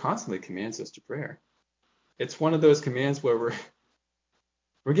scripture constantly commands us to prayer. It's one of those commands where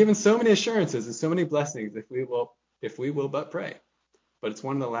we're given so many assurances and so many blessings if we will but pray. But it's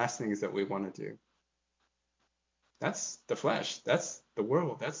one of the last things that we want to do. That's the flesh. That's the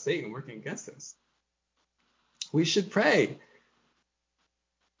world. That's Satan working against us. We should pray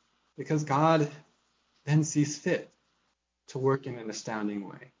because God then sees fit to work in an astounding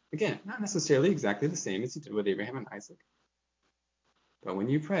way. Again, not necessarily exactly the same as he did with Abraham and Isaac. But when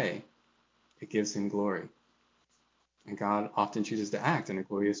you pray, it gives him glory. And God often chooses to act in a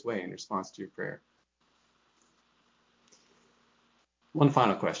glorious way in response to your prayer. One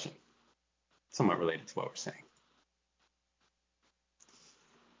final question, somewhat related to what we're saying.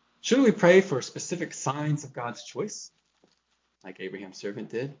 Should we pray for specific signs of God's choice, like Abraham's servant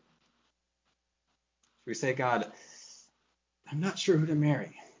did? Should we say, God, I'm not sure who to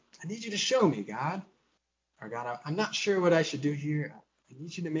marry. I need you to show me, God. Or God, I'm not sure what I should do here. I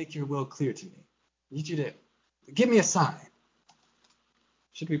need you to make your will clear to me. I need you to give me a sign.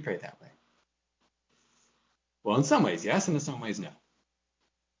 Should we pray that way? Well, in some ways, yes, and in some ways, no. In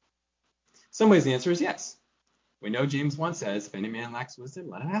some ways, the answer is yes. We know James 1 says, if any man lacks wisdom,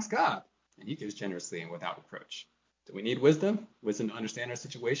 let him ask God, and he gives generously and without reproach. Do we need wisdom? Wisdom to understand our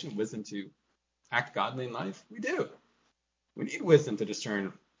situation? Wisdom to act godly in life? We do. We need wisdom to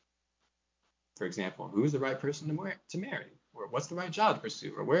discern, for example, who is the right person to marry, or what's the right job to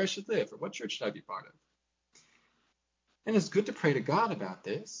pursue, or where I should live, or what church should I be part of. And it's good to pray to God about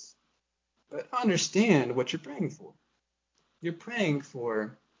this, but understand what you're praying for. You're praying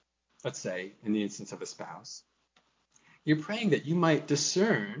for, let's say, in the instance of a spouse, you're praying that you might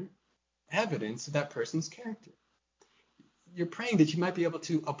discern evidence of that person's character. You're praying that you might be able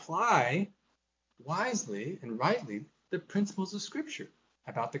to apply wisely and rightly the principles of Scripture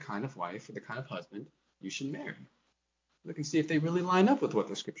about the kind of wife or the kind of husband you should marry. Look and see if they really line up with what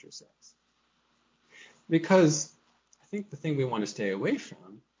the Scripture says. Because I think the thing we want to stay away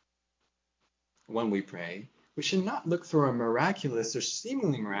from when we pray, we should not look for a miraculous or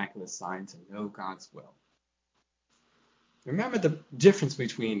seemingly miraculous sign to know God's will. Remember the difference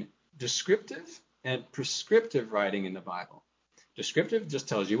between descriptive and prescriptive writing in the Bible. Descriptive just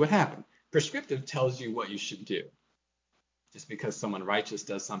tells you what happened. Prescriptive tells you what you should do. Just because someone righteous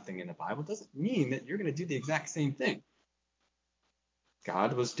does something in the Bible doesn't mean that you're going to do the exact same thing.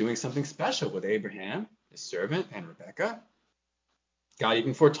 God was doing something special with Abraham, his servant, and Rebekah. God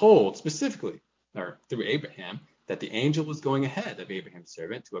even foretold specifically, or through Abraham, that the angel was going ahead of Abraham's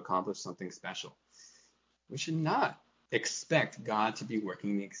servant to accomplish something special. We should not expect God to be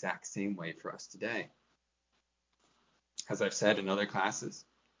working the exact same way for us today. As I've said in other classes,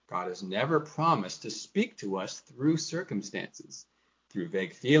 God has never promised to speak to us through circumstances, through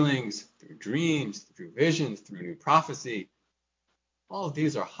vague feelings, through dreams, through visions, through new prophecy. All of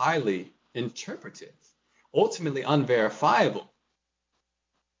these are highly interpretive, ultimately unverifiable.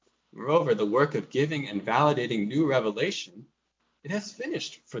 Moreover, the work of giving and validating new revelation, it has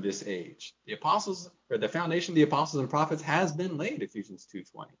finished for this age. The apostles, or the foundation of the apostles and prophets has been laid, Ephesians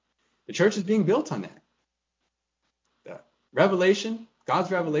 2:20. The church is being built on that. The revelation,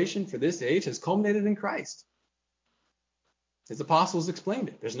 God's revelation for this age has culminated in Christ. His apostles explained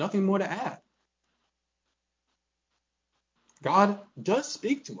it. There's nothing more to add. God does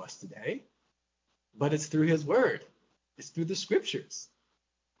speak to us today, but it's through his word. It's through the scriptures.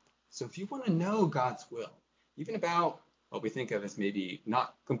 So if you want to know God's will, even about what we think of as maybe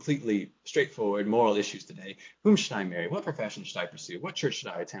not completely straightforward moral issues today, whom should I marry? What profession should I pursue? What church should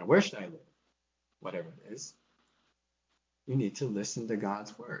I attend? Where should I live? Whatever it is, you need to listen to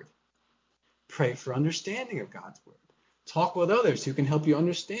God's word. Pray for understanding of God's word. Talk with others who can help you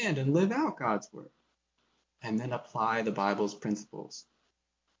understand and live out God's word. And then apply the Bible's principles.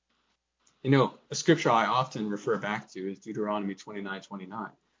 You know, a scripture I often refer back to is Deuteronomy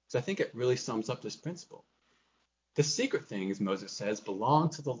 29:29. So I think it really sums up this principle. The secret things, Moses says, belong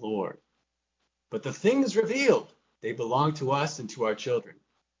to the Lord. But the things revealed, they belong to us and to our children,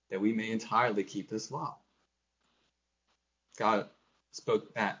 that we may entirely keep this law. God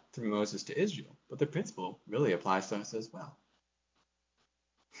spoke that through Moses to Israel, but the principle really applies to us as well.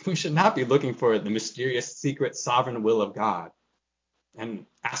 We should not be looking for the mysterious, secret, sovereign will of God and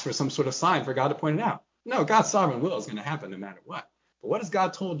ask for some sort of sign for God to point it out. No, God's sovereign will is going to happen no matter what. But what has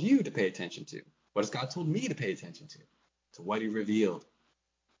God told you to pay attention to? What has God told me to pay attention to? To what he revealed.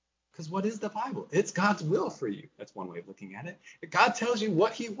 Because what is the Bible? It's God's will for you. That's one way of looking at it. God tells you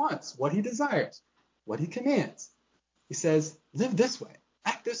what he wants, what he desires, what he commands. He says, live this way,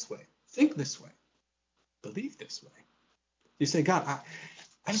 act this way, think this way. believe this way. You say, God,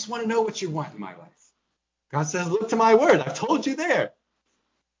 I just want to know what you want in my life. God says, look to my word. I've told you there.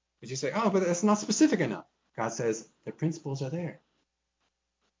 But you say, oh, but that's not specific enough. God says, the principles are there.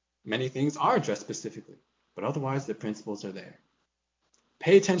 Many things are addressed specifically, but otherwise the principles are there.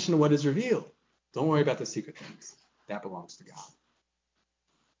 Pay attention to what is revealed. Don't worry about the secret things. That belongs to God.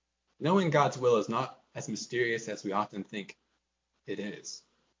 Knowing God's will is not as mysterious as we often think it is.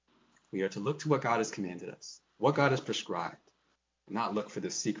 We are to look to what God has commanded us, what God has prescribed, and not look for the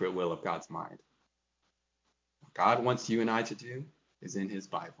secret will of God's mind. What God wants you and I to do is in his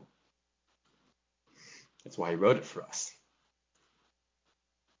Bible. That's why he wrote it for us.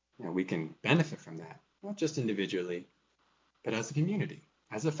 And we can benefit from that, not just individually, but as a community,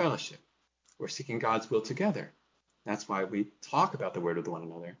 as a fellowship. We're seeking God's will together. That's why we talk about the word with one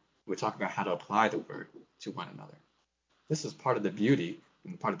another. We talk about how to apply the word to one another. This is part of the beauty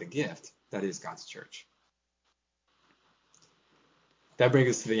and part of the gift that is God's church. That brings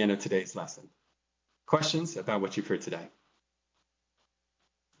us to the end of today's lesson. Questions about what you've heard today?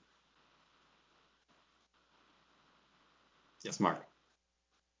 Yes, Mark.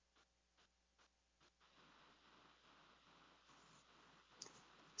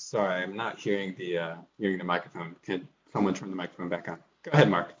 Sorry, I'm not hearing the microphone. Can someone turn the microphone back on? Go ahead,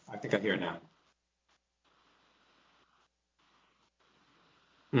 Mark. I think I hear it now.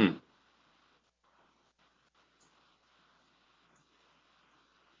 Hmm.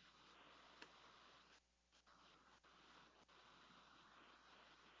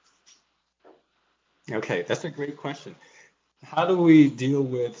 Okay, that's a great question. How do we deal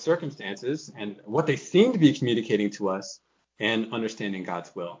with circumstances and what they seem to be communicating to us and understanding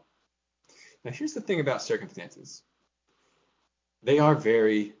God's will? Now, here's the thing about circumstances. They are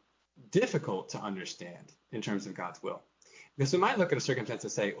very difficult to understand in terms of God's will. Because we might look at a circumstance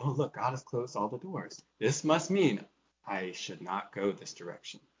and say, oh, look, God has closed all the doors. This must mean I should not go this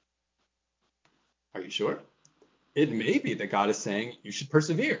direction. Are you sure? It may be that God is saying you should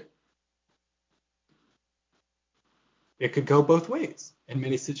persevere. It could go both ways in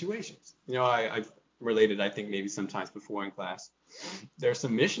many situations. I've related, I think maybe sometimes before in class, there are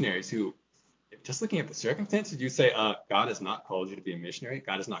some missionaries who, just looking at the circumstances, you say, God has not called you to be a missionary.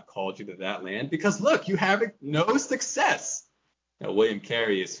 God has not called you to that land because, look, you have no success. Now, William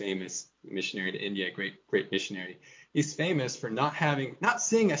Carey is famous, missionary to India, great missionary. He's famous for not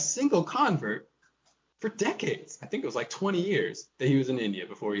seeing a single convert for decades. I think it was like 20 years that he was in India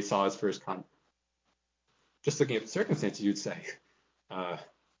before he saw his first convert. Just looking at the circumstances, you'd say, I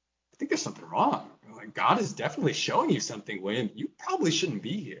think there's something wrong. Like, God is definitely showing you something, William. You probably shouldn't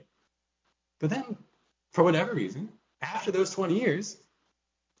be here. But then, for whatever reason, after those 20 years,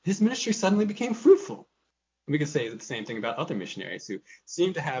 his ministry suddenly became fruitful. And we can say the same thing about other missionaries who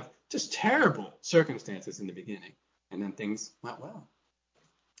seem to have just terrible circumstances in the beginning, and then things went well.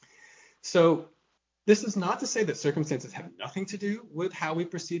 So this is not to say that circumstances have nothing to do with how we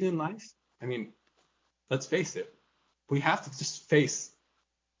proceed in life. I mean, let's face it. We have to just face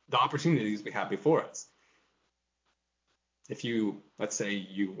the opportunities we have before us. If let's say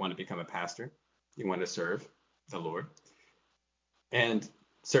you want to become a pastor, you want to serve the Lord, and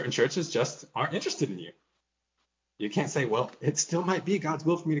certain churches just aren't interested in you. You can't say, well, it still might be God's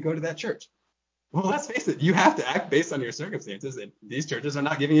will for me to go to that church. Well, let's face it, you have to act based on your circumstances, and these churches are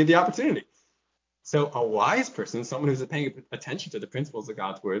not giving you the opportunity. So a wise person, someone who's paying attention to the principles of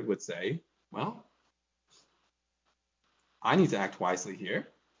God's word, would say, well, I need to act wisely here.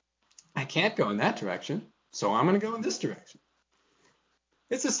 I can't go in that direction, so I'm going to go in this direction.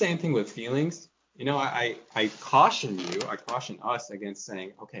 It's the same thing with feelings. I caution us against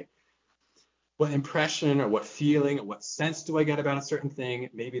saying, okay, what impression or what feeling or what sense do I get about a certain thing?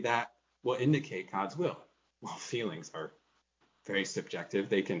 Maybe that will indicate God's will. Well, feelings are very subjective.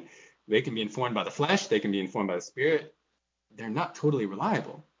 They can be informed by the flesh. They can be informed by the spirit. They're not totally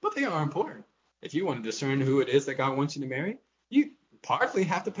reliable, but they are important. If you want to discern who it is that God wants you to marry, you partly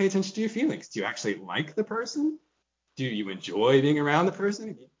have to pay attention to your feelings. Do you actually like the person? Do you enjoy being around the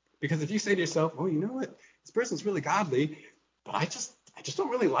person? Because if you say to yourself, oh, you know what? This person's really godly, but I just don't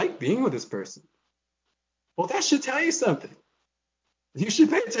really like being with this person. Well, that should tell you something. You should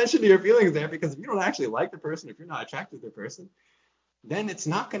pay attention to your feelings there, because if you don't actually like the person, if you're not attracted to the person, then it's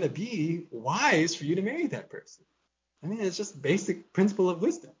not going to be wise for you to marry that person. I mean, it's just basic principle of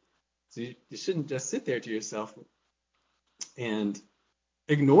wisdom. So you shouldn't just sit there to yourself and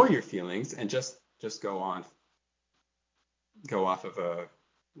ignore your feelings and just go off of a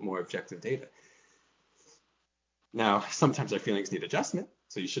more objective data. Now, sometimes our feelings need adjustment,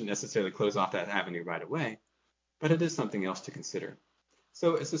 so you shouldn't necessarily close off that avenue right away, but it is something else to consider.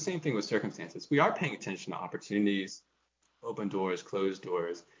 So it's the same thing with circumstances. We are paying attention to opportunities, open doors, closed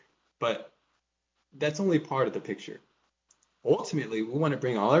doors, but that's only part of the picture. Ultimately, we want to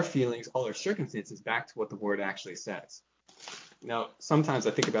bring all our feelings, all our circumstances back to what the word actually says. Now, sometimes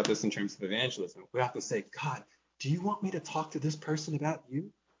I think about this in terms of evangelism. We have to say, God, do you want me to talk to this person about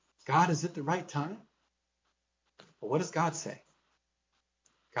you? God, is it the right time? Well, what does God say?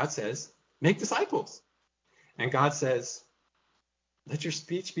 God says, make disciples. And God says, let your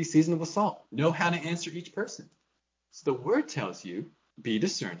speech be seasoned with salt. Know how to answer each person. So the word tells you, be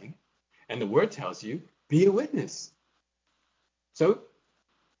discerning. And the word tells you, be a witness. So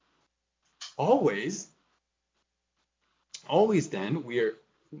always then,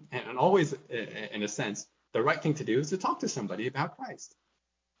 and always in a sense, the right thing to do is to talk to somebody about Christ.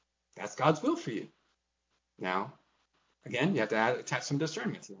 That's God's will for you. Now, again, you have to attach some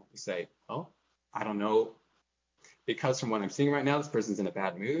discernment to that. You say, oh, I don't know, because from what I'm seeing right now, this person's in a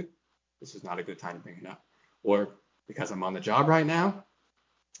bad mood. This is not a good time to bring it up. Or because I'm on the job right now,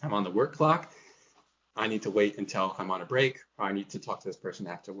 I'm on the work clock, I need to wait until I'm on a break, or I need to talk to this person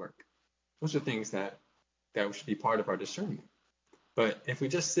after work. Those are things that should be part of our discernment. But if we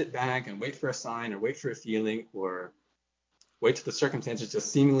just sit back and wait for a sign or wait for a feeling or wait till the circumstances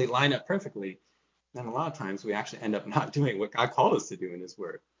just seemingly line up perfectly, then a lot of times we actually end up not doing what God called us to do in his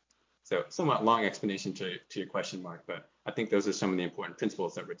word. So somewhat long explanation to your question, Mark, but I think those are some of the important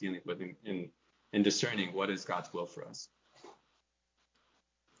principles that we're dealing with in discerning what is God's will for us.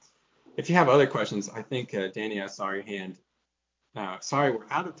 If you have other questions, I think, Danny, I saw your hand. Sorry, we're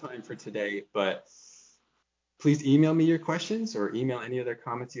out of time for today, but please email me your questions or email any other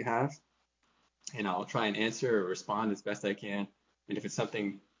comments you have, and I'll try and answer or respond as best I can. And if it's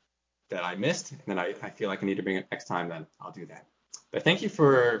something that I missed, and then I feel like I need to bring it next time, then I'll do that. But thank you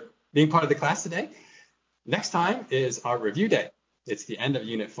for being part of the class today. Next time is our review day. It's the end of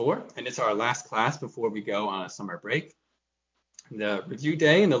Unit 4, and it's our last class before we go on a summer break. The review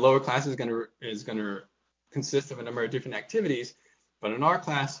day in the lower class is going to consist of a number of different activities, but in our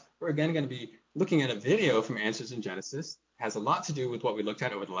class, we're again going to be looking at a video from Answers in Genesis. It has a lot to do with what we looked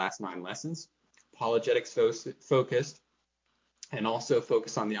at over the last 9 lessons, apologetics focused, and also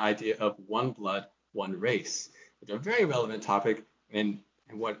focus on the idea of one blood, one race. It's a very relevant topic and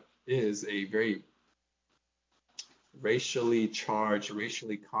what is a very racially charged,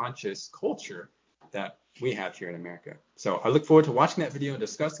 racially conscious culture that we have here in America. So I look forward to watching that video and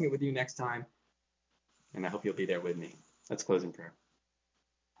discussing it with you next time, and I hope you'll be there with me. Let's close in prayer.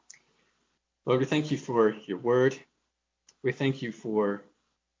 Lord, we thank you for your word. We thank you for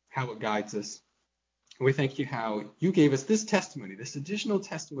how it guides us. We thank you how you gave us this testimony, this additional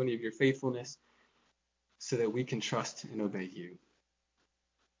testimony of your faithfulness, so that we can trust and obey you.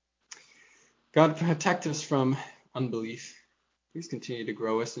 God, protect us from unbelief. Please continue to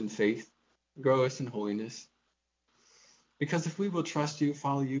grow us in faith, grow us in holiness. Because if we will trust you,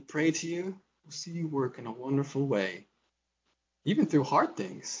 follow you, pray to you, we'll see you work in a wonderful way, even through hard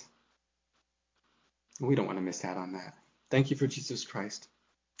things. We don't want to miss out on that. Thank you for Jesus Christ.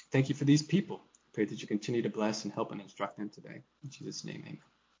 Thank you for these people. Pray that you continue to bless and help and instruct them today. In Jesus' name, amen.